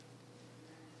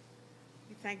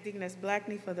Thank Deaconess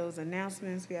Blackney for those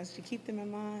announcements. We ask you to keep them in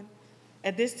mind.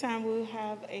 At this time, we'll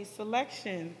have a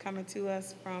selection coming to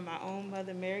us from our own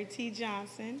Mother Mary T.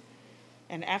 Johnson.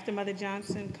 And after Mother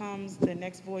Johnson comes, the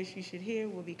next voice you should hear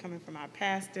will be coming from our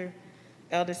pastor,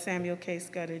 Elder Samuel K.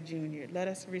 Scudder, Jr. Let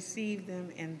us receive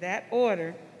them in that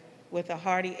order with a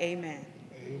hearty amen.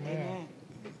 Amen. Amen.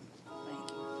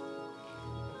 Thank you.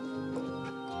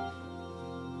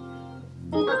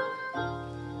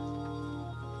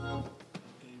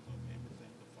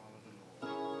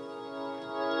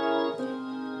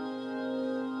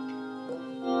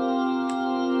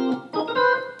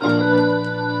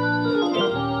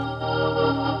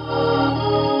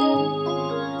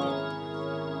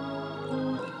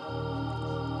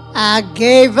 I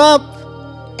gave up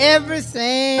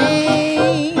everything.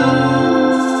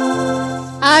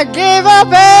 I gave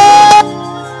up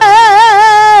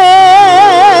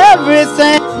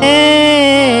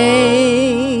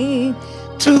everything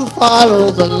to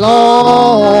follow the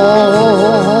Lord.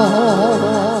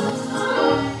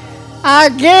 I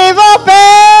gave up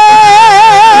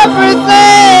everything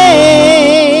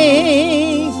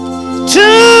to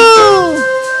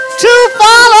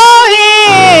follow Him.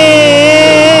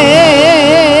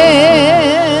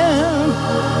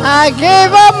 I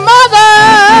gave up mother,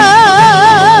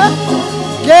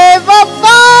 gave up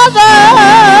father,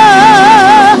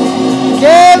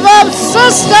 gave up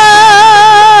sister,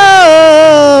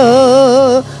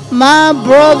 my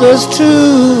brothers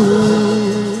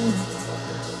too.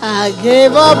 I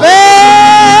gave up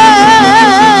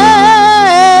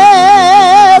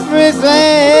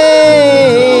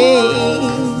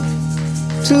everything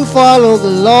to follow the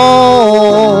Lord.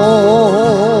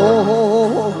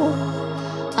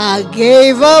 I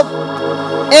gave up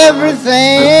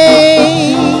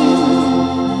everything.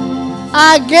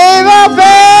 I gave up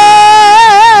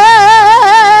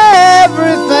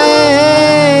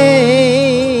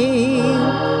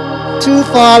everything to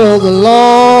follow the Lord.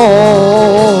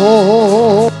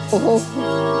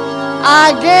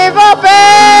 I gave up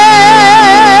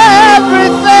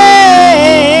everything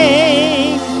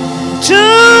to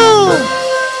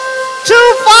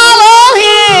follow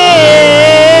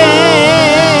Him.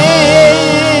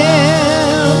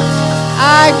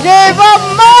 I gave up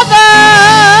mother,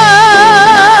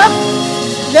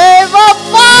 gave up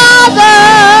father,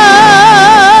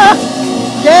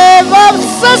 gave up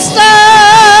sister,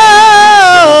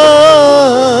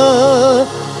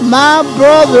 my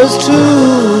brothers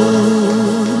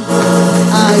too.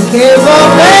 I gave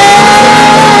up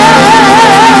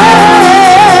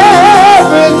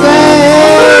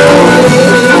everything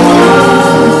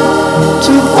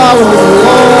to follow the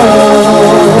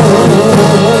Lord.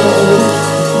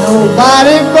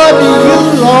 Nobody but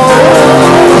you, Lord.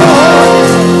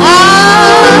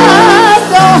 I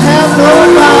don't have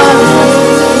nobody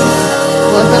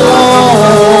but the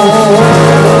Lord.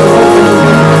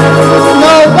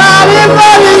 Nobody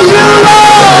but you,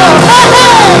 Lord. Hey,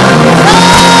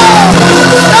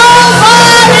 hey.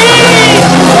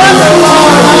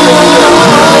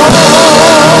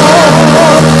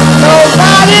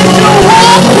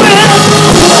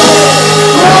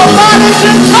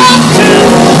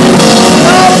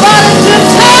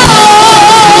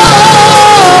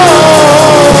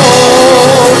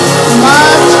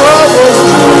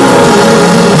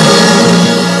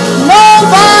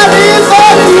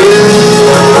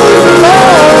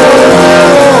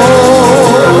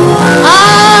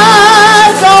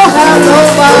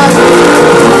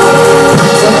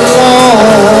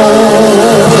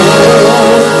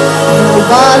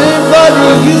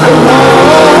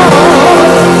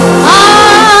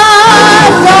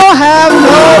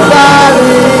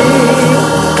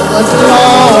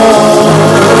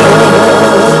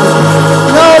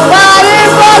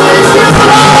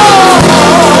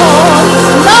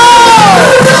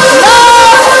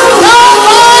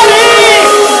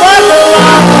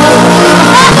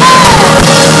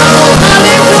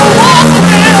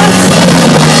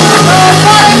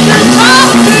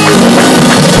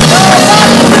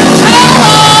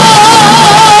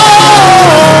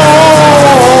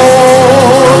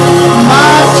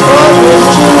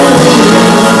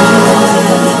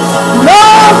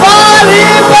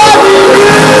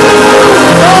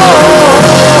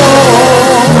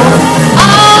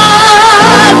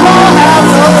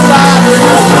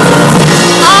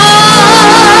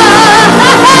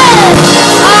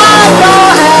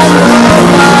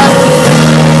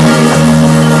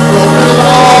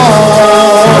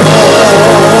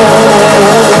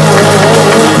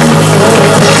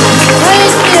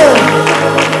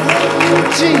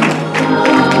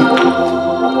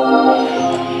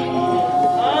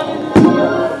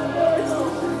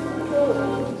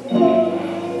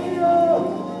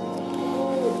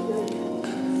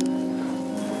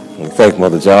 thank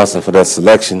Mother Johnson for that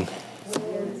selection.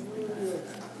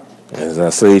 As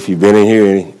I say, if you've been in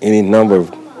here any number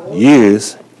of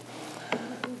years,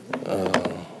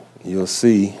 you'll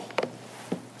see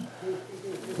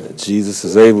that Jesus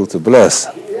is able to bless.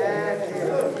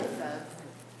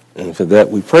 And for that,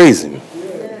 we praise him.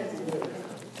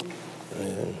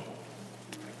 And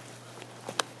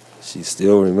she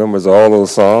still remembers all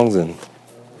those songs, and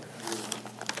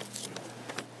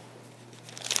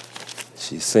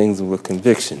she sings them with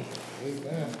conviction.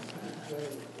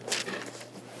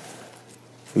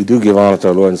 We do give honor to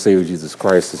our Lord and Savior Jesus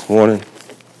Christ this morning.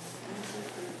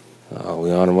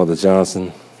 We honor Mother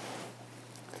Johnson,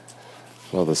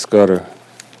 Mother Scudder,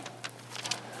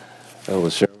 Elder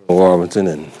Sherman Warburton,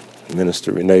 and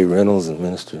Minister Renee Reynolds and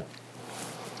Minister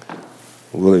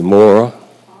Willie Moore,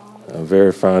 our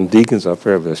very fine deacons, our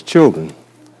very best children.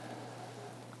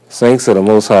 Saints of the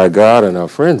Most High God and our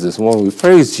friends this morning, we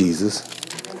praise Jesus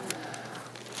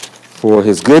for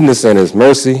his goodness and his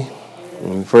mercy.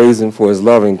 And we praise him for his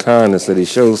loving kindness that he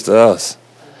shows to us.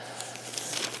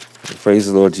 We praise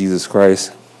the Lord Jesus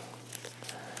Christ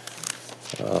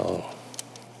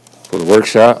for the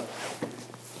workshop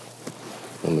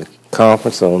and the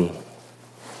conference on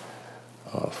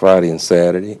Friday and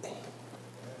Saturday.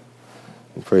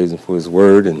 We praise him for his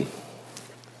word, and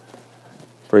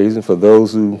praise him for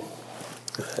those who,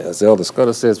 as Elder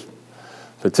Scudder says,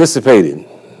 participated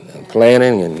in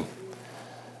planning and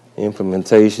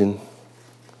implementation.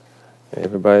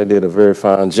 Everybody did a very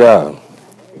fine job.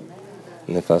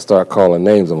 And if I start calling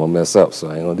names, I'm going to mess up, so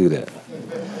I ain't going to do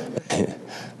that.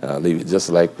 I'll leave it just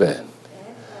like that.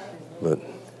 But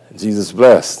Jesus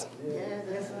blessed.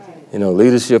 You know,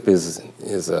 leadership is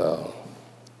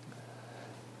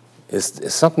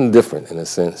it's something different in a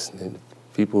sense.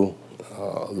 People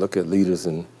look at leaders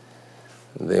and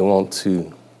they want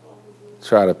to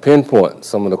try to pinpoint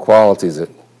some of the qualities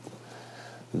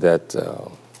that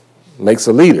makes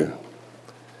a leader.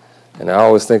 And I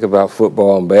always think about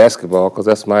football and basketball because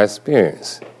that's my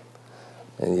experience.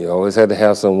 And you always had to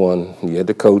have someone, you had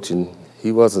the coach, and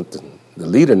he wasn't the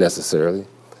leader necessarily,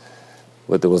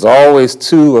 but there was always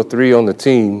 2 or 3 on the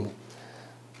team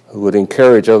who would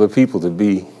encourage other people to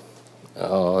be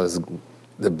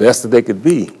the best that they could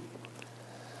be.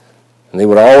 And they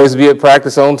would always be at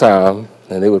practice on time,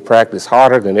 and they would practice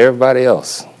harder than everybody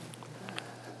else.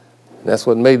 That's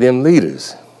what made them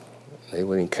leaders. They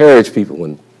would encourage people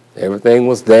when everything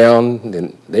was down,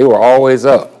 then they were always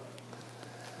up.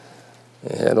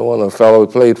 And I had one of the fellow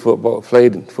who played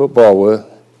football with.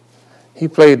 He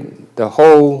played the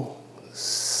whole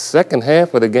second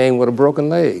half of the game with a broken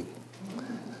leg.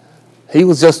 He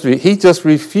just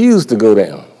refused to go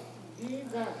down.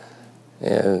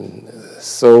 And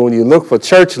so when you look for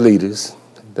church leaders,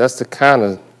 that's the kind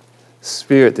of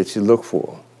spirit that you look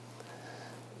for.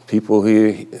 People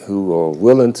here who are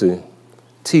willing to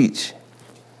teach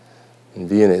and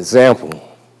be an example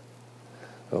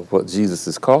of what Jesus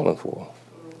is calling for,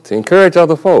 to encourage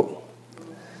other folk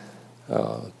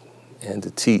and to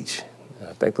teach.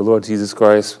 I thank the Lord Jesus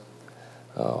Christ,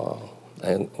 I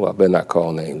better not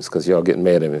call names because y'all get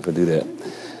mad at me if I do that.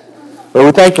 But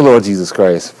we thank the Lord Jesus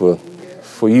Christ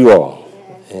for you all.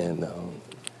 And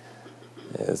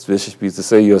as Bishop used to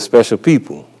say, you're a special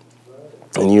people,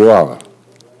 and you are.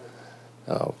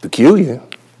 Peculiar,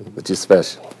 but you're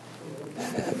special.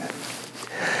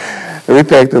 We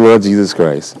thank the Lord Jesus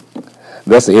Christ.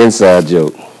 That's an inside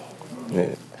joke.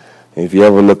 Yeah. If you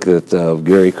ever look at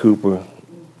Gary Cooper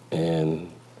and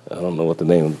I don't know what the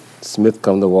name, Smith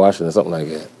Come to Washington or something like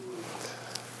that,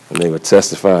 and they were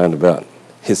testifying about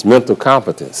his mental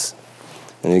competence.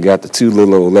 And you got the 2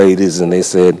 little old ladies, and they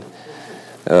said,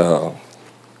 "Oh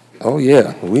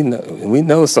yeah, we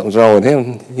know something's wrong with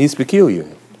him. He's peculiar."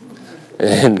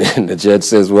 And the judge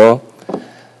says, "Well,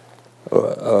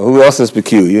 who else is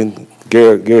peculiar?"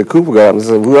 Gary Cooper got up and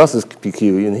said, "Who else is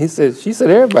peculiar?" And she said,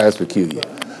 "Everybody's peculiar.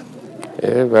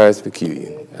 Everybody's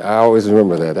peculiar." I always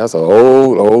remember that. That's an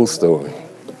old story.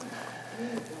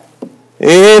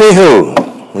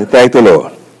 Anywho, we thank the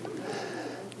Lord.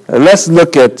 And let's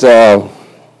look at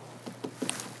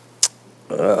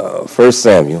 1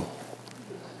 Samuel.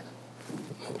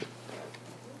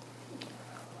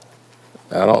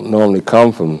 I don't normally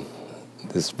come from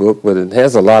this book, but it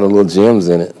has a lot of little gems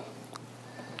in it.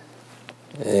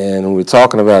 And when we're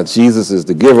talking about Jesus as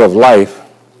the giver of life,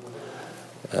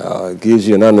 it gives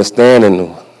you an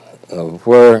understanding of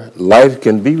where life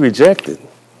can be rejected.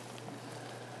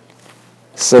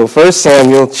 So 1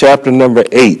 Samuel chapter number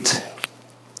 8.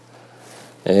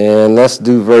 And let's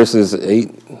do verses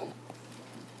 8,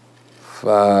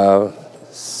 5,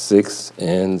 6,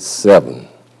 and 7.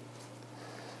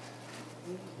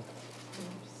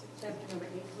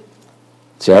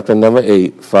 chapter number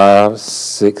 8, 5,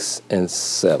 6, and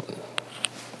 7.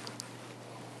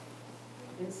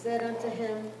 And said unto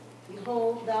him,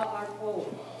 Behold, thou art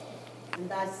old, and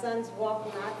thy sons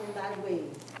walk not in thy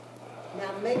ways.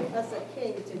 Now make us a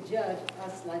king to judge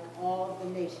us like all the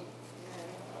nations.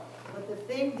 But the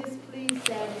thing displeased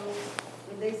Samuel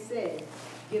when they said,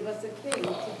 Give us a king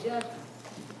to judge us.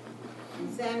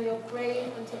 And Samuel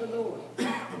prayed unto the Lord.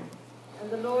 And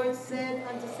the Lord said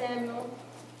unto Samuel,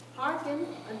 Hearken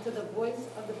unto the voice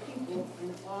of the people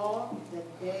in all that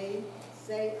they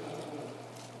say unto thee.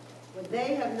 For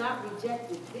they have not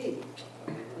rejected thee,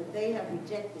 but they have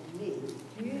rejected me.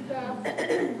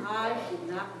 And I should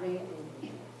not reign over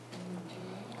you.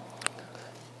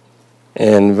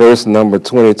 And verse number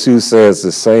 22 says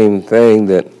the same thing,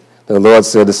 that the Lord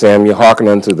said to Samuel, Hearken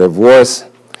unto their voice,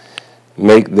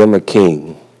 make them a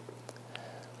king.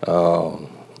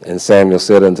 And Samuel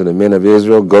said unto the men of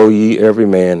Israel, Go ye every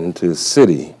man into his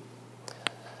city.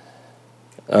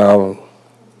 If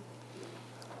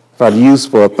I'd use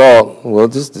for a thought, well,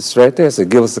 just right there, it said,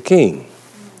 give us a king.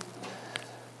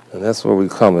 And that's where we're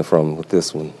coming from with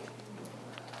this one.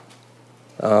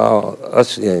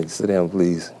 Sit down,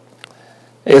 please.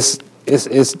 It's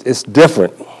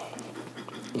different.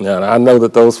 Now, I know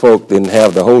that those folk didn't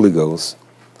have the Holy Ghost,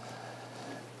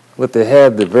 but they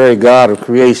had the very God of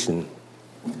creation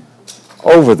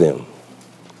over them.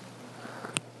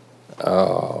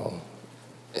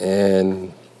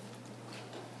 And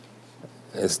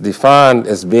it's defined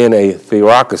as being a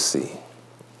theocracy,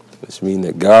 which means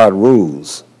that God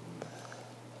rules,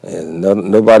 and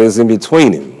nobody's in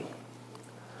between him.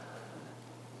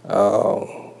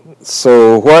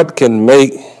 So what can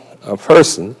make a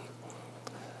person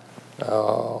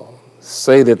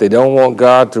say that they don't want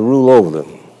God to rule over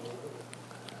them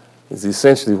is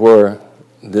essentially where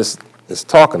this is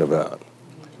talking about.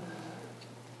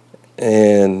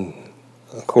 And,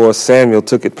 of course, Samuel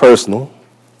took it personal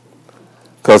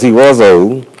because he was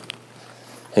old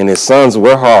and his sons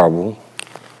were horrible.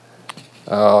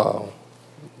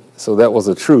 So that was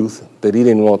a truth that he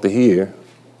didn't want to hear.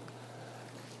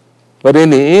 But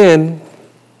in the end,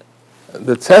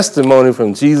 the testimony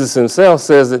from Jesus himself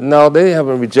says that no, they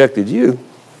haven't rejected you.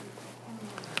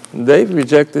 They've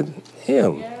rejected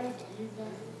him.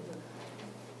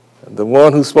 The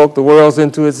one who spoke the worlds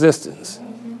into existence.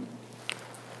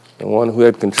 The one who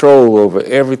had control over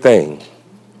everything.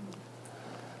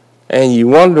 And you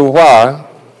wonder why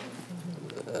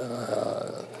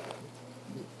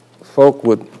folk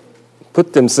would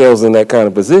put themselves in that kind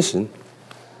of position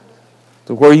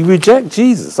to where you reject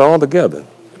Jesus altogether.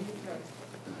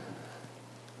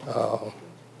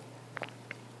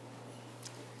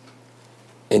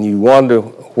 And you wonder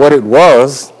what it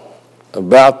was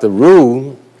about the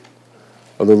rule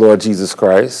of the Lord Jesus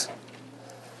Christ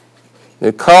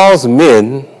that caused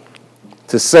men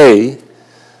to say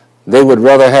they would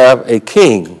rather have a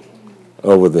king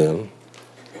over them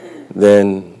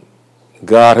than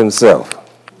God himself.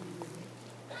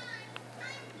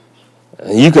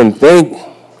 And you can think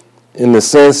in the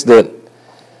sense that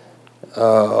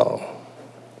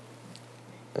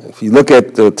if you look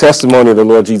at the testimony of the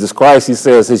Lord Jesus Christ, he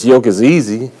says his yoke is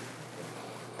easy,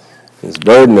 his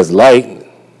burden is light.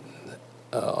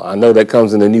 I know that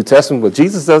comes in the New Testament, but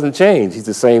Jesus doesn't change. He's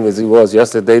the same as he was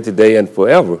yesterday, today, and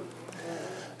forever.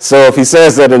 So if he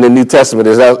says that in the New Testament,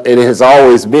 it has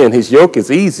always been his yoke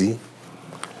is easy,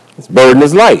 his burden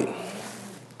is light.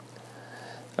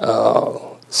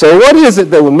 So what is it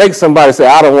that would make somebody say,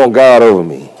 I don't want God over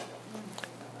me?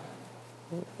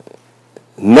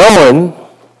 Knowing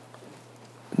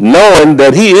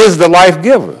that he is the life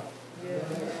giver.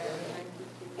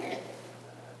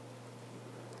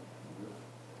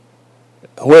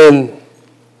 When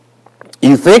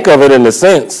you think of it in the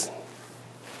sense,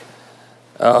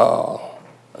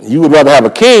 you would rather have a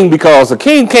king because a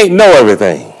king can't know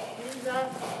everything.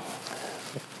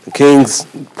 The king's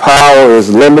power is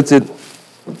limited.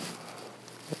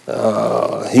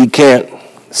 He can't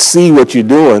see what you're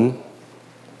doing,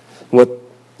 what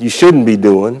you shouldn't be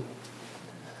doing.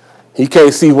 He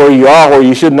can't see where you are, where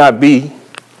you should not be.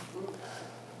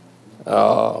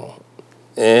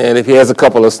 And if he has a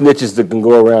couple of snitches that can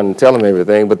go around and tell him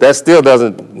everything, but that still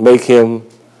doesn't make him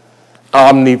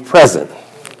omnipresent.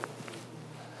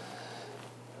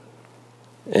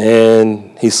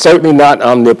 And he's certainly not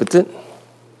omnipotent.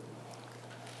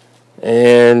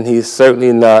 And he's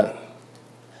certainly not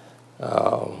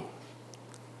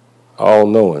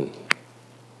all-knowing.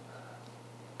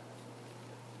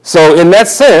 So in that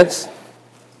sense,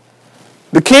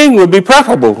 the king would be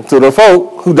preferable to the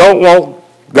folk who don't want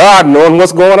God knowing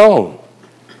what's going on.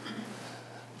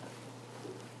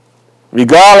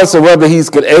 regardless of whether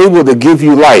he's able to give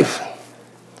you life.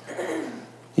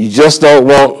 You just don't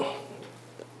want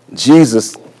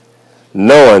Jesus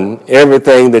knowing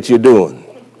everything that you're doing.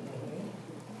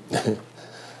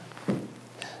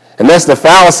 And that's the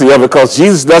fallacy of it, because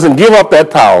Jesus doesn't give up that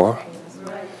power.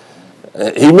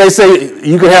 He may say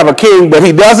you can have a king, but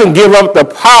he doesn't give up the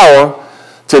power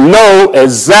to know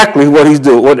exactly what he's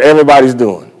doing, what everybody's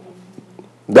doing.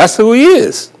 That's who he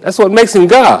is. That's what makes him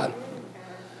God.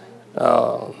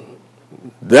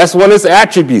 That's one of his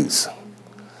attributes.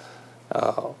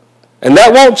 And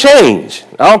that won't change.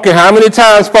 I don't care how many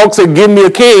times folks say, give me a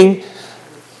king.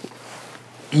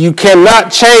 You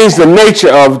cannot change the nature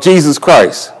of Jesus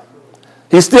Christ.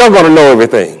 He's still going to know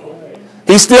everything.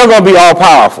 He's still going to be all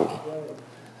powerful.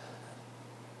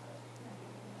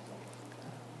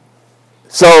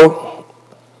 So,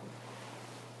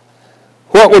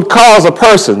 what would cause a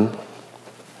person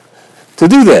to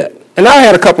do that? And I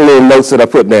had a couple little notes that I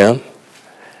put down.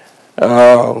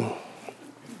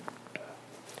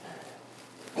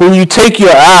 When you take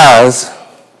your eyes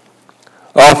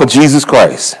off of Jesus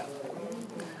Christ,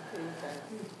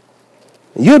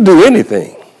 you'll do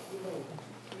anything.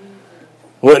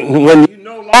 When you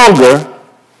no longer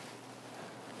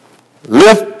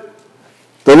lift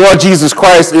the Lord Jesus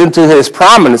Christ into his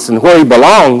prominence and where he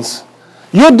belongs,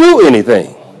 you'll do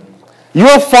anything.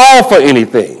 You'll fall for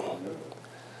anything.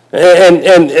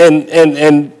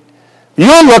 And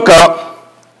you'll look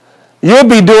up, you'll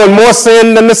be doing more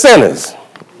sin than the sinners,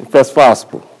 if that's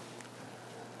possible.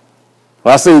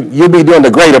 Well, I say you'll be doing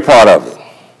the greater part of it.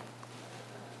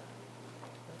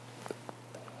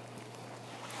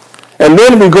 And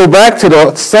then we go back to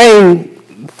the same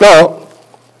thought,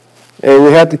 and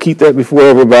we have to keep that before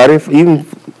everybody, even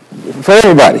for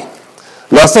everybody.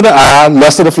 Lust of the eye,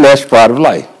 lust of the flesh, pride of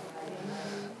life.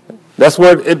 That's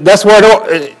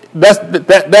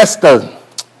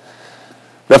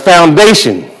the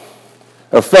foundation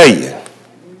of failure.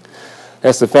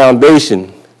 That's the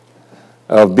foundation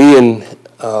of being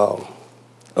of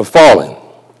falling.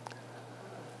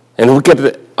 And we get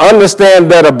to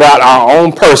understand that about our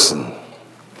own person.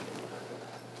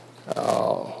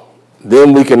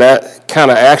 Then we can kind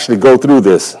of actually go through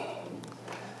this.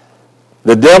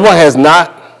 The devil has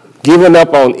not given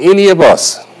up on any of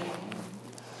us.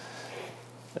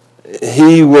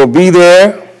 He will be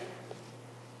there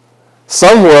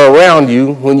somewhere around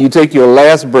you when you take your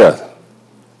last breath.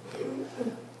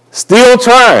 Still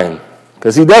trying,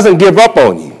 because he doesn't give up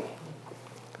on you.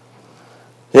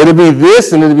 It'll be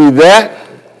this and it'll be that,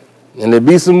 and there'll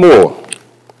be some more.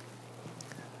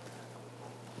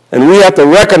 And we have to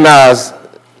recognize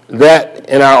that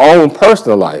in our own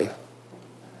personal life,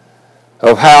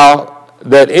 of how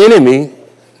that enemy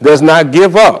does not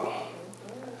give up.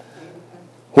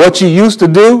 What you used to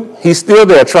do, he's still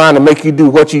there trying to make you do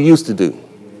what you used to do.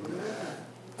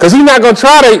 Because he's not going to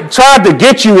try to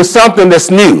get you with something that's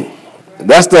new.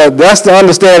 That's the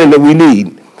understanding that we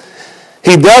need.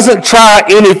 He doesn't try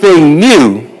anything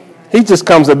new. He just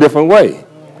comes a different way.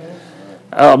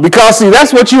 Because see,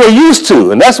 that's what you are used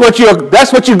to, and that's what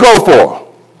you go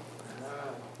for.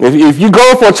 If you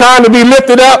go for trying to be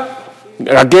lifted up,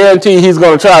 I guarantee he's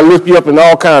going to try to lift you up in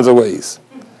all kinds of ways.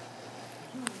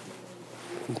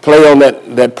 Play on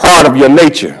that part of your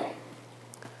nature,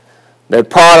 that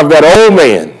part of that old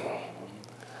man.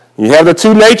 You have the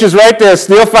two natures right there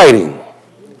still fighting.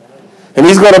 And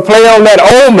he's going to play on that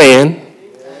old man,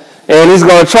 and he's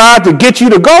going to try to get you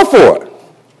to go for it.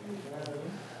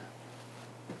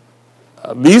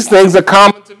 These things are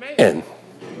common to man.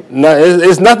 No,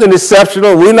 it's nothing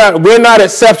exceptional. We're not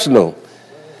exceptional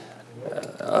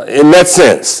in that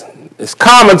sense. It's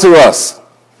common to us.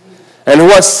 And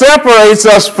what separates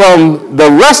us from the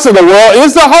rest of the world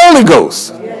is the Holy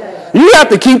Ghost. You have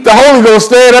to keep the Holy Ghost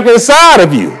staying up inside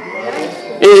of you.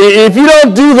 If you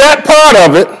don't do that part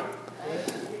of it,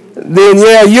 then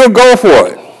yeah, you'll go for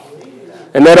it.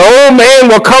 And that old man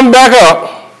will come back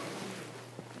up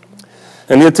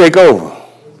and he'll take over.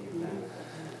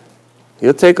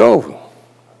 He'll take over.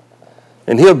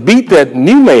 And he'll beat that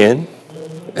new man.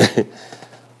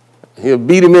 He'll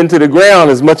beat him into the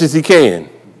ground as much as he can.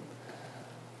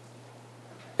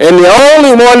 And the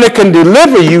only one that can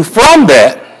deliver you from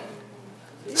that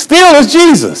still is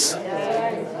Jesus.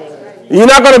 You're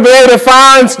not going to be able to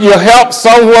find your help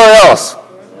somewhere else.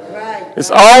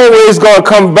 It's always going to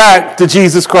come back to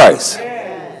Jesus Christ.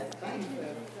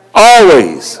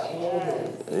 Always.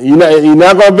 You're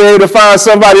not going to be able to find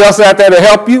somebody else out there to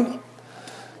help you.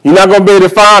 You're not going to be able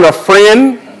to find a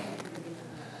friend.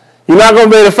 You're not going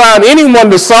to be able to find anyone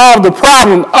to solve the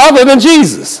problem other than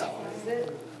Jesus.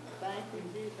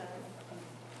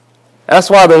 That's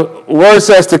why the word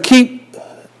says to keep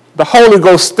the Holy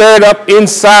Ghost stirred up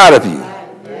inside of you.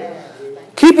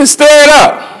 Keep it stirred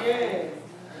up.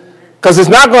 Because it's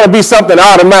not going to be something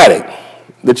automatic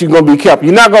that you're going to be kept.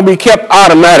 You're not going to be kept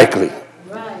automatically.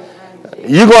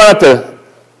 You're going to have to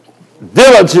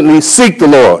diligently seek the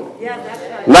Lord.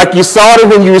 Like you saw it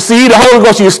when you received the Holy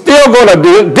Ghost, you're still going to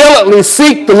diligently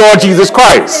seek the Lord Jesus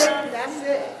Christ.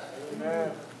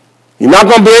 You're not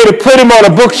going to be able to put him on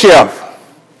a bookshelf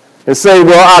and say,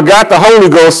 well, I got the Holy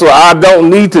Ghost, so I don't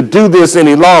need to do this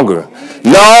any longer.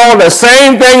 No, the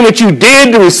same thing that you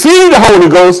did to receive the Holy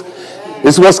Ghost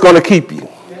is what's going to keep you.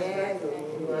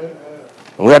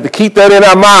 And we have to keep that in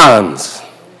our minds.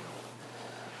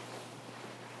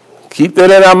 Keep that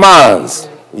in our minds.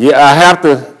 Yeah, I have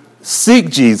to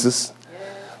seek Jesus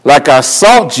like I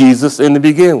sought Jesus in the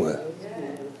beginning with.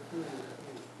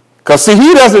 Because, see,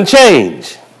 he doesn't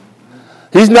change.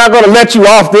 He's not going to let you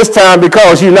off this time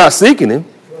because you're not seeking him.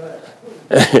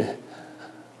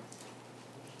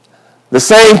 The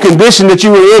same condition that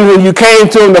you were in when you came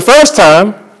to him the first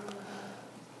time,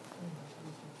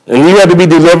 and you had to be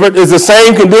delivered, is the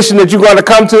same condition that you're going to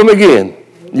come to him again.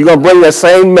 You're going to bring that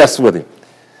same mess with him.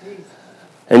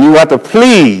 And you have to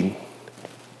plead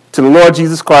to the Lord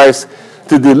Jesus Christ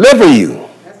to deliver you.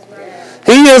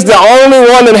 He is the only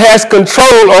one that has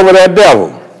control over that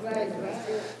devil.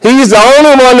 He's the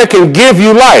only one that can give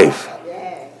you life.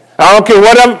 I don't care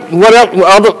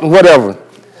whatever.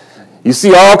 You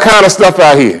see all kind of stuff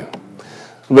out here.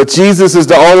 But Jesus is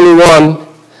the only one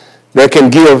that can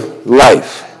give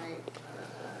life.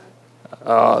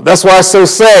 That's why it's so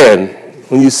sad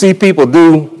when you see people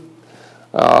do.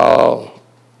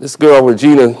 This girl,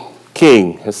 Regina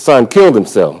King, his son killed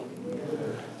himself.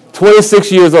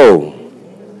 26 years old.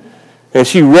 And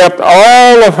she wrapped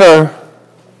all of her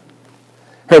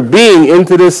being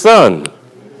into this son.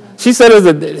 She said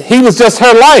he was just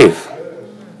her life.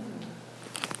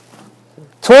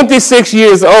 26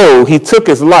 years old, he took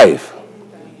his life.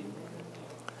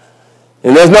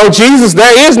 And there's no Jesus,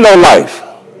 there is no life.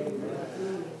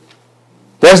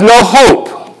 There's no hope.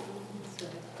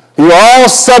 You're all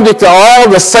subject to all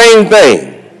the same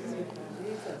thing.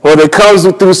 Whether it comes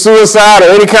through suicide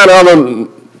or any kind of other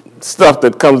stuff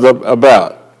that comes up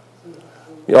about.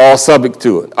 You're all subject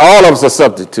to it. All of us are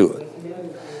subject to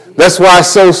it. That's why it's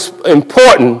so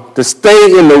important to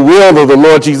stay in the will of the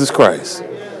Lord Jesus Christ.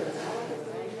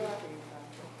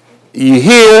 You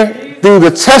hear through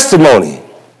the testimony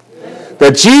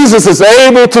that Jesus is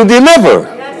able to deliver.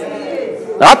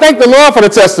 I thank the Lord for the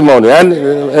testimony. And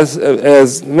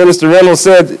as Minister Reynolds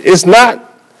said, it's not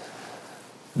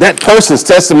that person's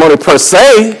testimony per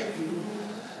se.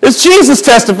 It's Jesus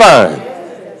testifying.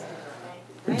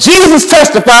 Jesus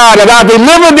testified that I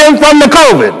delivered them from the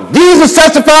COVID. Jesus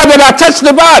testified that I touched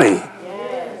the body.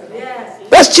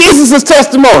 That's Jesus'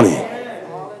 testimony.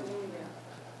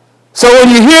 So when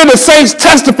you hear the saints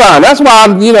testifying, that's why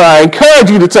I encourage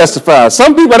you to testify.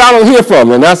 Some people I don't hear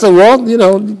from, and I say, well,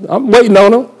 I'm waiting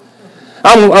on them.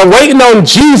 I'm waiting on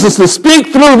Jesus to speak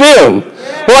through them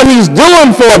what he's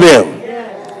doing for them.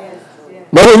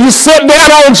 But when you sit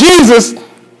down on Jesus,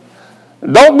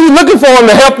 don't be looking for him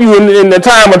to help you in the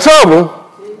time of trouble.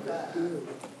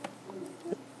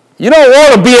 You don't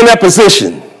want to be in that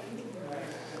position.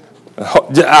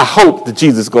 I hope that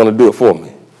Jesus is going to do it for me.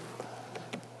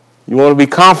 You want to be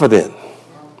confident.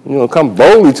 You want to come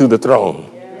boldly to the throne.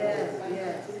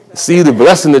 See the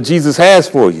blessing that Jesus has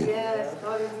for you.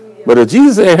 But if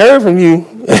Jesus ain't heard from you,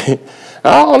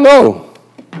 I don't know.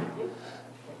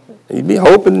 You be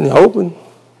hoping.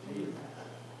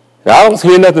 I don't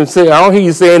hear nothing say. I don't hear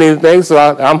you saying anything, so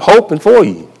I'm hoping for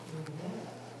you.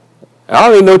 I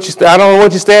don't even know I don't know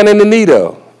what you stand in the need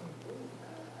of.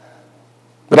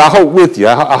 But I hope with you.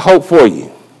 I hope for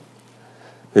you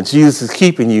that Jesus is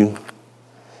keeping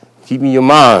your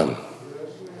mind.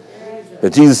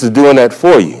 That Jesus is doing that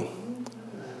for you.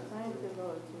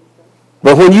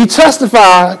 But when you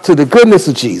testify to the goodness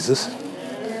of Jesus,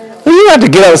 you don't have to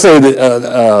get up and say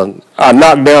that I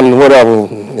knocked down whatever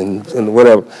and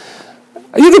whatever.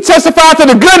 You can testify to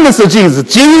the goodness of Jesus.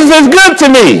 Jesus is good to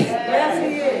me.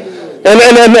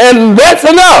 And that's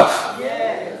enough.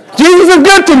 Jesus is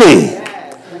good to me.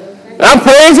 I'm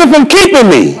praising for keeping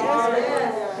me.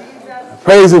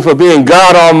 Praise him for being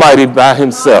God Almighty by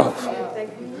himself.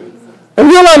 And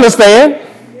you'll understand.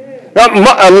 A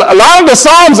lot of the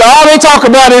Psalms, all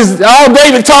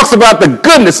David talks about the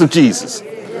goodness of Jesus.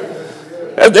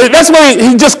 That's why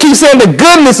he just keeps saying the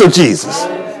goodness of Jesus.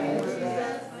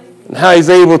 And how he's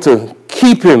able to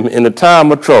keep him in a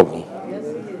time of trouble.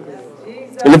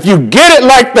 And if you get it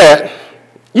like that,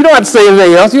 you don't have to say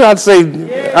anything else. You don't have to say,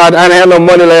 I didn't have no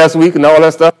money last week and all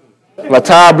that stuff. My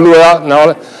tire blew out and all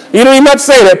that. You don't even have to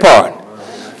say that part.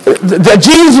 That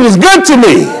Jesus was good to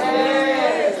me.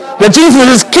 That Jesus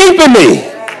is keeping me.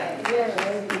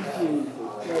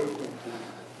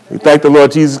 We thank the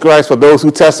Lord Jesus Christ for those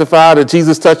who testify that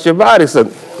Jesus touched your body. So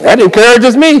that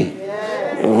encourages me.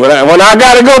 When I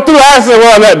got to go through, I said,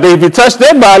 well, if he touched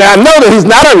their body, I know that he's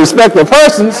not a respecter of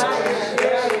persons.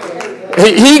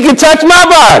 He can touch my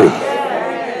body.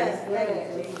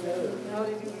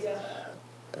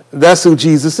 That's who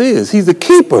Jesus is. He's a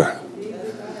keeper.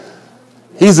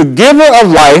 He's a giver of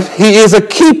life. He is a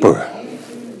keeper.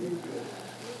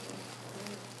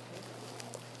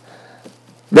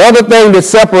 The other thing that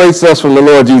separates us from the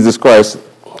Lord Jesus Christ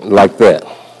like that,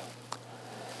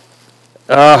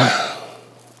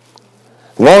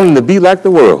 wanting to be like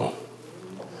the world.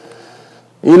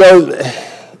 You know,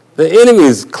 the enemy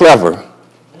is clever,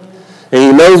 and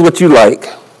he knows what you like,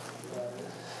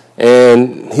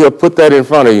 and he'll put that in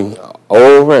front of you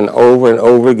over and over and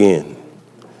over again.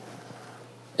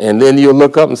 And then you'll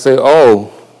look up and say,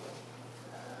 oh,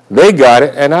 they got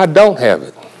it, and I don't have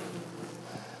it.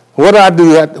 What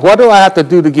do I have to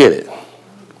do to get it?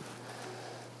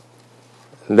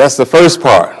 And that's the first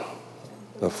part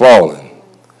of falling,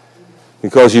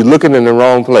 because you're looking in the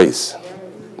wrong place.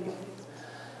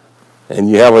 And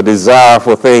you have a desire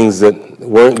for things that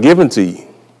weren't given to you.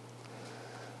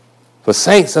 For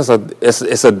saints, it's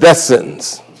a death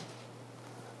sentence.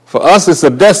 For us, it's a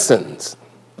death sentence.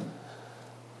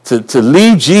 To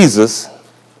leave Jesus,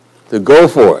 to go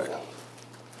for it.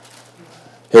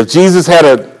 If Jesus had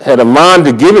a mind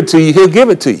to give it to you, he'll give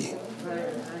it to you.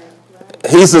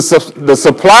 He's the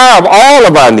supplier of all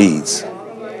of our needs.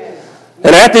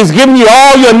 And after he's given you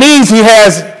all your needs, he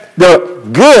has the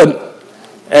good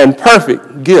and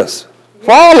perfect gifts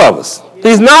for all of us.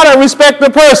 He's not a respecter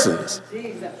of persons.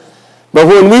 But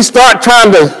when we start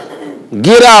trying to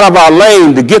get out of our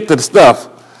lane to get to the stuff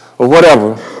or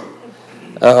whatever,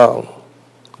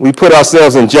 we put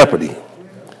ourselves in jeopardy.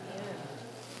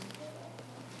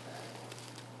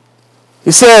 He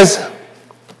says,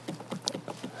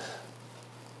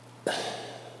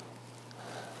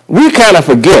 we kind of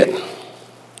forget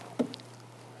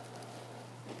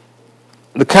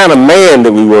the kind of man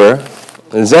that we were,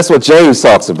 and that's what James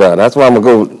talks about. That's why I'm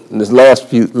going to go in this last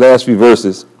few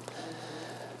verses.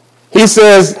 He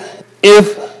says,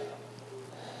 if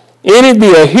any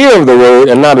be a hearer of the word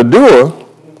and not a doer,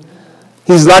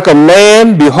 he's like a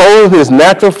man beholding his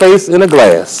natural face in a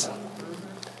glass.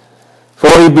 For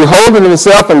he beholdeth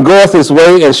himself and goeth his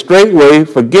way, and straightway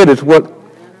forgetteth what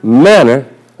manner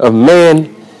of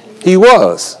man he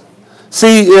was.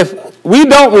 See, if we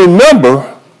don't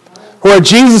remember where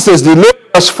Jesus has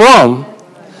delivered us from,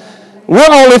 we're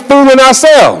only fooling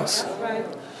ourselves.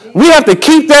 We have to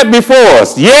keep that before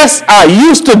us. Yes, I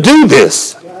used to do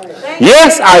this.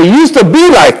 Yes, I used to be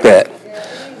like that.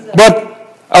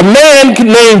 But a man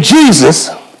named Jesus,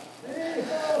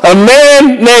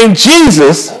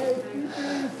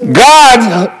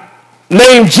 God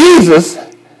named Jesus,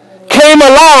 came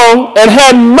along and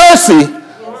had mercy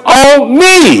on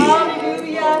me.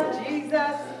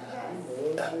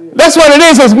 That's what it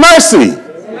is, it's mercy.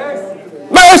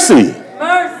 Mercy.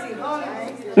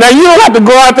 Now, you don't have to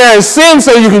go out there and sin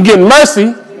so you can get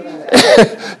mercy.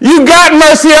 You got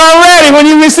mercy already when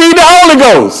you received the Holy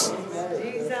Ghost.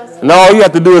 And all you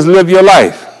have to do is live your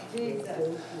life.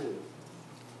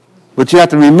 But you have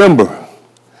to remember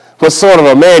what sort of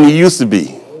a man you used to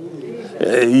be.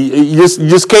 You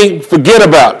just can't forget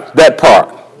about that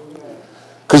part,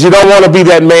 because you don't want to be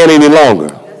that man any longer.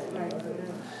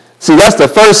 See, that's the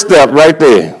first step right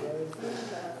there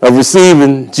of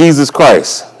receiving Jesus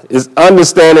Christ, is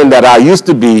understanding that I used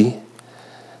to be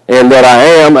and that I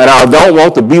am, and I don't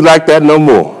want to be like that no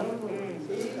more.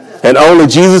 And only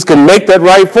Jesus can make that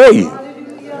right for you.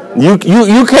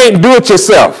 You can't do it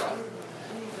yourself.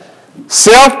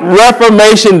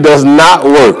 Self-reformation does not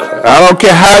work. I don't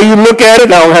care how you look at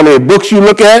it. I don't know how many books you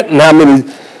look at and how many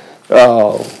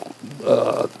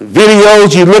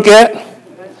videos you look at.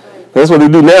 That's what they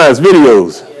do now, is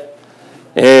videos.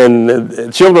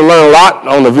 And children learn a lot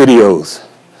on the videos.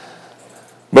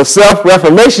 But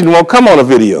self-reformation won't come on a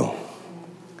video.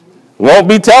 It won't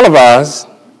be televised.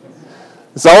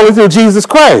 It's only through Jesus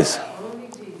Christ.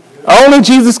 Only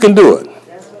Jesus can do it.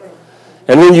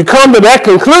 And when you come to that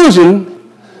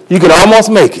conclusion, you can almost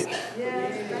make it.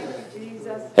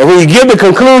 And when you give the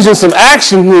conclusion some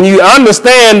action, when you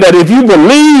understand that if you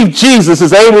believe Jesus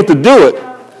is able to do it,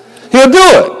 he'll do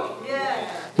it.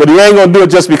 But he ain't going to do it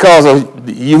just because of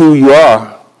you who you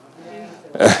are.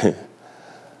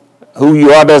 Who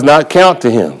you are does not count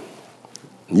to him.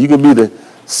 You can be the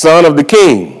son of the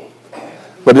king.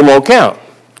 But it won't count.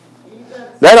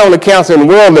 That only counts in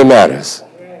worldly matters.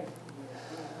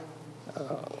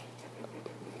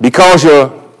 Because your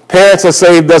parents are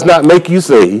saved does not make you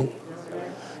saved.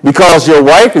 Because your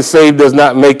wife is saved does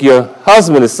not make your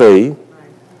husband is saved.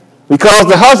 Because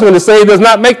the husband is saved does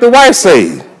not make the wife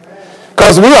saved.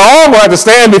 Because we are all going to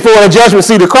stand before the judgment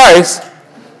seat of Christ.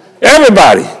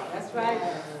 Everybody. That's right.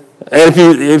 And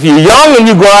if you're young and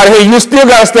you go out here, you still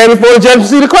got to stand before the judgment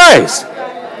seat of Christ.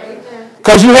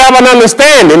 Because you have an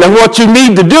understanding of what you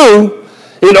need to do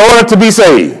in order to be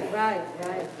saved. Right,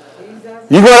 right. Jesus.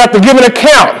 You're going to have to give an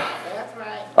account. That's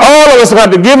right. All of us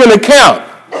have to give an account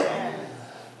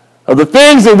of the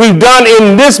things that we've done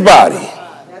in this body.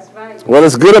 That's right. Whether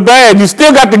it's good or bad, you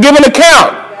still got to give an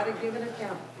account. You got to give an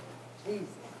account. Jesus.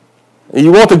 And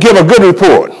you want to give a good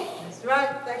report. That's right.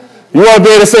 Thank you. You want to be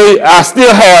able to say, I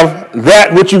still have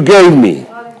that which you gave me.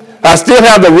 I still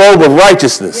have the robe of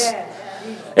righteousness. Yeah.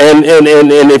 And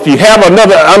if you have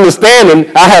another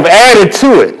understanding, I have added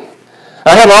to it.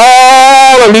 I have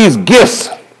all of these gifts,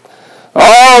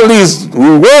 all these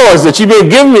rewards that you've been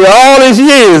giving me all these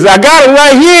years. I got it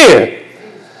right here.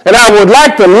 And I would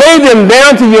like to lay them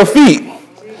down to your feet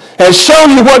and show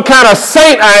you what kind of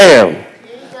saint I am.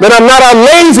 That I'm not a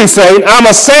lazy saint. I'm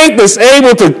a saint that's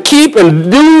able to keep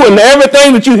and do and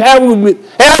everything that you have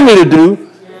me to do.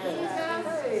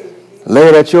 Lay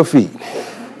it at your feet.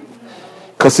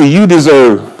 Because, see, you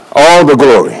deserve all the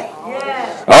glory,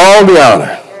 all the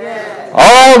honor,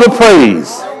 all the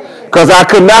praise. Because I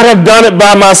could not have done it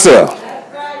by myself.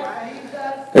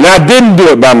 And I didn't do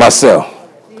it by myself.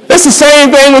 It's the same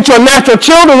thing with your natural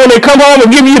children when they come home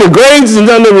and give you the grades and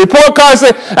on the report card say,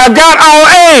 I got all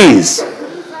A's.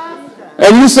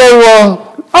 And you say,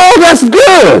 well, oh, that's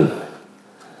good.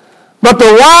 But the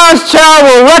wise child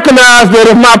will recognize that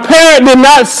if my parent did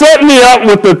not set me up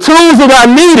with the tools that I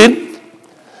needed,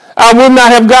 I would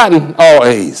not have gotten all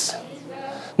A's,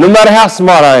 no matter how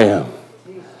smart I am.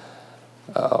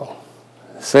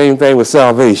 Same thing with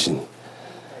salvation.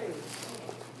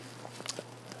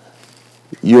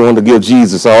 You want to give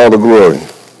Jesus all the glory,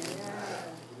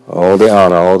 all the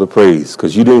honor, all the praise,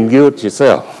 because you didn't give it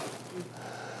yourself.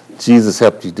 Jesus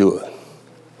helped you do it.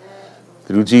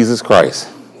 Through Jesus Christ,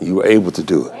 you were able to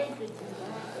do it.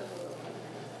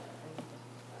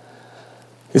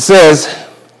 It says,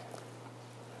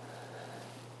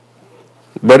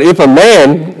 but if a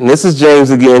man, and this is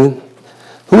James again,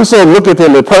 whoso looketh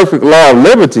in the perfect law of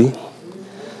liberty,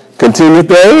 continueth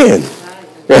therein.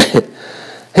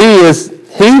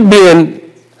 he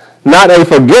being not a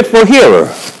forgetful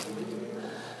hearer,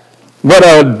 but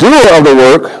a doer of the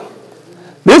work,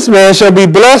 this man shall be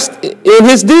blessed in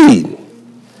his deed.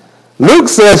 Luke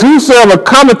says, whosoever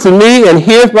cometh to me and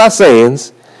heareth my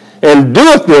sayings, and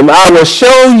doeth them, I will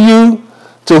show you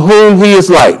to whom he is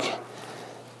like.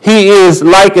 He is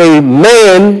like a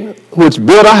man which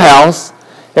built a house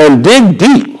and dig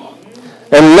deep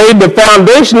and laid the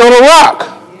foundation on a rock.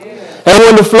 And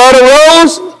when the flood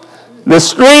arose, the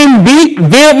stream beat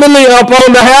vehemently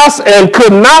upon the house and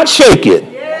could not shake it,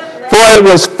 for it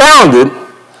was founded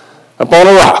upon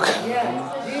a rock.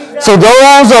 So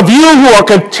those of you who are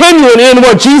continuing in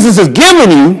what Jesus has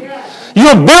given you,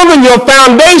 you're building your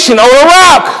foundation on a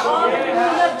rock.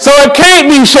 So it can't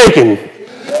be shaken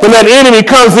when that enemy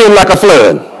comes in like a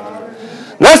flood.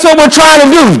 That's what we're trying to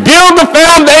do, build the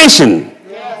foundation.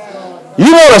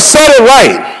 You want to set it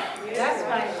right.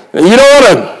 You don't want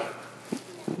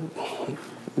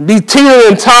to be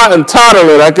teetering and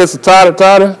tottering. I guess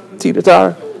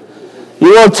teeter-totter.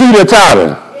 You want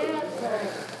teeter-totter.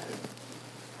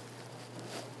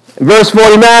 Verse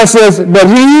 49 says, but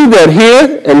he that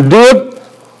heareth and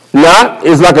doeth not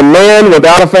is like a man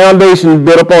without a foundation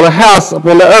built upon a house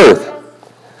upon the earth,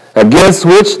 against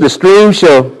which the stream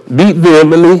shall beat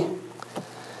vehemently,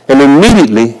 and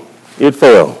immediately it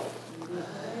fell.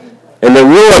 And the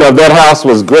ruin of that house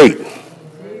was great.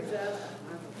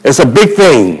 It's a big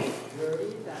thing.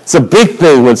 It's a big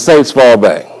thing when saints fall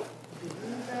back.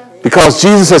 Because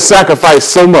Jesus has sacrificed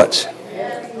so much.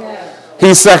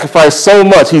 He's sacrificed so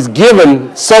much. He's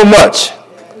given so much.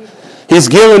 He's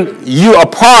given you a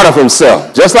part of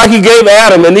himself. Just like he gave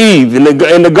Adam and Eve in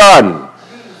the garden.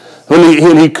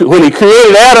 When he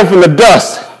created Adam from the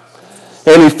dust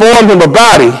and he formed him a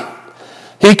body,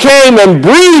 he came and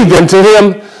breathed into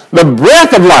him the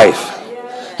breath of life.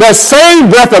 That same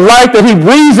breath of life that he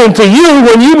breathes into you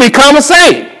when you become a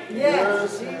saint.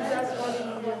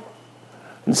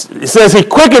 It says he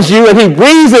quickens you and he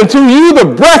breathes into you the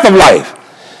breath of life.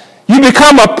 You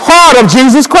become a part of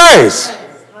Jesus Christ.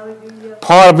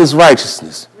 Part of his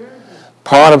righteousness.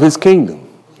 Part of his kingdom.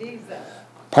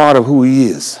 part of who he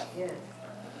is.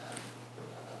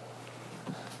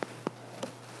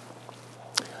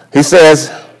 He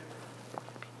says,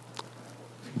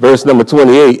 verse number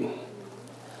 28,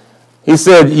 he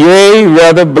said, yea,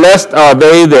 rather blessed are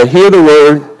they that hear the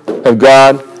word of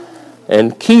God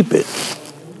and keep it.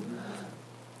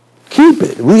 Keep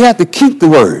it. We have to keep the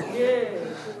word.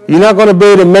 You're not going to be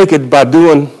able to make it by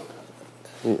doing,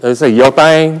 they say, your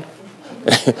thing.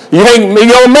 You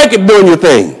don't make it doing your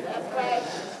thing.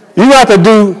 You have to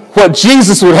do what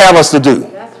Jesus would have us to do.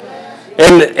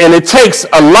 And it takes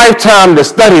a lifetime to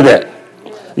study that.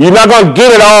 You're not going to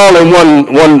get it all in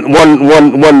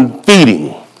one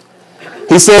feeding.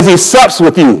 He says he sups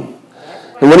with you.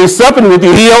 And when he's supping with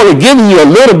you, he only gives you a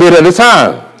little bit at a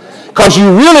time. Because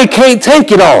you really can't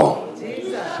take it all.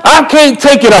 I can't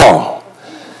take it all.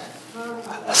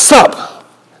 Sup.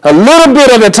 A little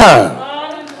bit at a time.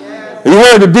 You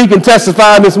heard the deacon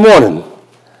testify this morning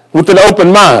with an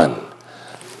open mind.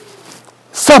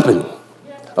 Supping.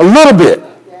 A little bit.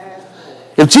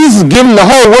 If Jesus gave him the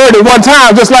whole word at one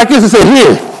time, just like this, he said,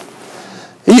 here.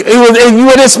 You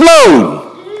would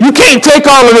explode. You can't take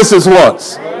all of this at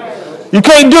once. You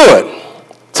can't do it.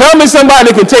 Tell me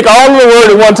somebody that can take all of the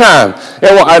word at one time.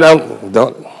 And I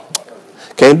don't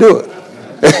can't do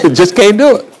it. Just can't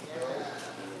do it.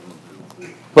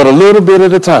 But a little bit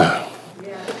at a time.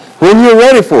 When you're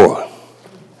ready for it.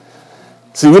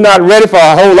 See, we're not ready for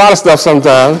a whole lot of stuff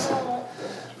sometimes.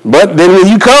 But then when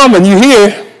you come and you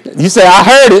hear, you say, I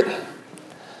heard it.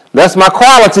 That's my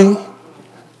quality.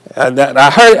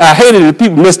 I hated it.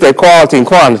 People miss that quality and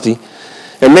quantity.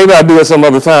 And maybe I'll do it some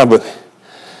other time, but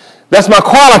that's my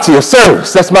quality of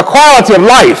service. That's my quality of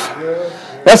life.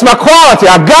 That's my quality.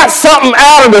 I got something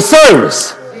out of the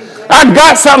service. I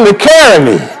got something to carry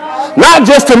me. Not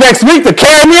just to next week, to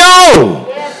carry me on.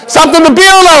 Something to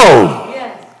build on.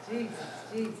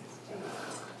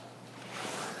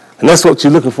 And that's what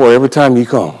you're looking for every time you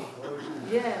come.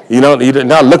 You're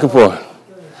not looking for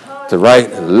to right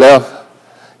and left.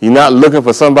 You're not looking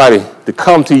for somebody to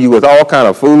come to you with all kind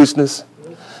of foolishness.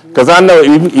 Because I know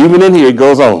even in here it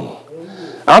goes on.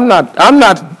 I'm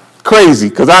not crazy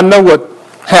because I know what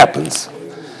happens.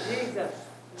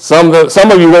 Some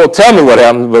of you won't tell me what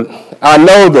happens, but I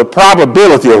know the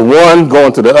probability of one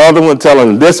going to the other one,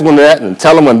 telling this one that, and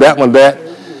telling one that one that.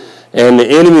 And the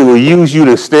enemy will use you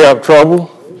to stir up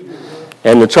trouble.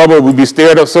 And the trouble will be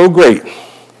stirred up so great.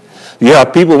 You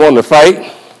have people wanting to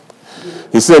fight.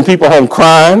 You send people home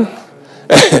crying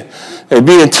and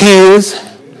be in tears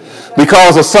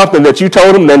because of something that you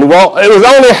told them. Then, well, it was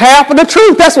only half of the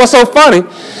truth. That's what's so funny.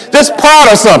 Just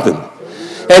part of something.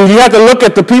 And you have to look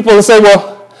at the people and say,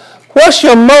 well, what's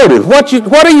your motive? What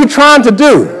are you trying to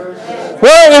do?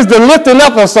 Where is the lifting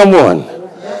up of someone?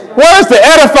 Where is the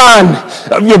edifying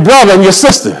of your brother and your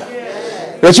sister?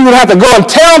 That you would have to go and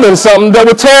tell them something that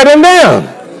would tear them down.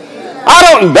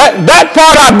 That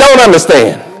part I don't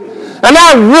understand. And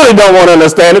I really don't want to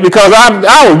understand it because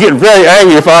I would get very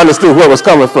angry if I understood where it was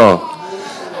coming from.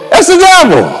 That's the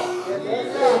devil.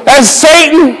 That's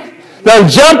Satan done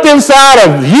jumped inside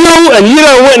of you and you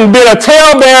done went and been a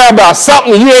talebearer about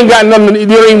something you ain't got nothing, you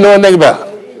don't even know anything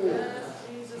about.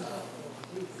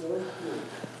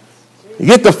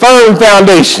 Get the firm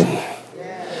foundation.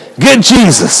 Get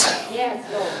Jesus.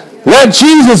 Let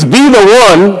Jesus be the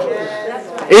one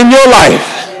in your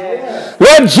life.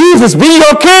 Let Jesus be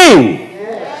your king.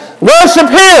 Worship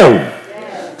him.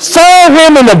 Serve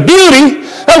him in the beauty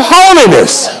of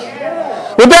holiness.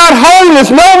 Without holiness,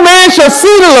 no man shall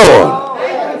see the Lord.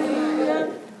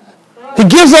 He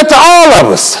gives that to all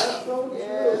of us.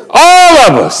 All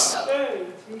of us.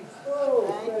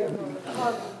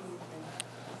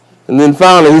 And then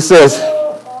finally he says,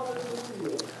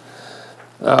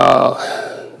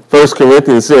 1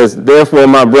 Corinthians says, therefore,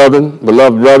 my brethren,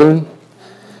 beloved brethren,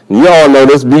 and you all know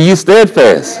this, be ye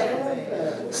steadfast.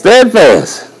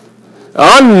 Steadfast.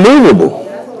 Unmovable.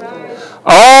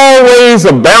 Always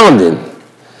abounding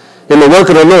in the work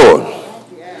of the Lord.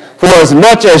 For as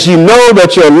much as you know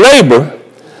that your labor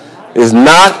is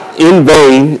not in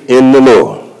vain in the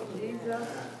Lord.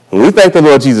 And we thank the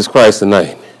Lord Jesus Christ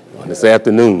tonight, this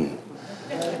afternoon.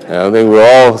 I think we're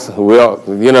all,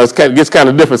 it gets kind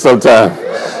of different sometimes.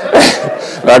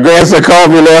 My grandson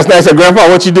called me last night and said, Grandpa,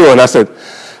 what you doing? I said,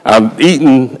 I'm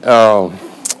eating, I'm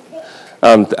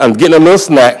getting a little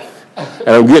snack, and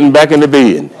I'm getting back into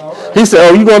bed. He said,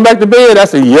 oh, you going back to bed? I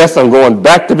said, yes, I'm going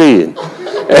back to bed.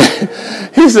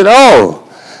 He said, oh,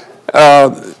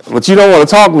 but you don't want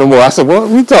to talk no more. I said, well,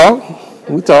 we talk.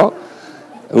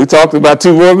 We talked about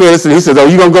 2 more minutes, and he said, oh,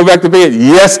 you going to go back to bed?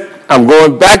 Yes, I'm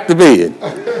going back to bed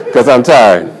because I'm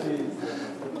tired.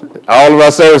 All of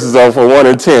our services are for one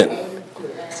intent.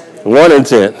 One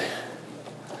intent.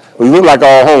 We look like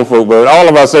all home folk, but all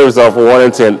of our services are for one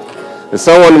intent. And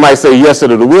someone might say yes to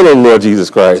the will of the Lord Jesus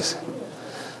Christ.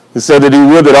 He said that he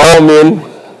will that all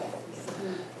men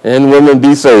and women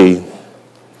be saved,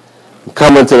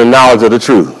 come into the knowledge of the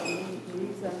truth.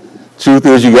 Truth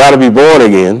is, you got to be born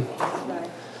again.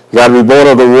 You got to be born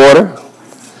of the water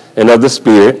and of the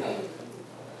Spirit,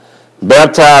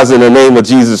 baptized in the name of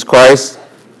Jesus Christ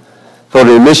for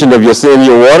the remission of your sin,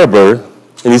 your water birth.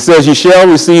 And he says you shall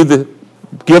receive the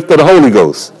gift of the Holy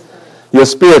Ghost, your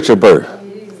spiritual birth.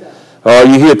 Are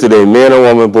you here today, man or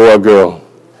woman, boy or girl?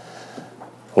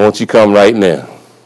 Won't you come right now?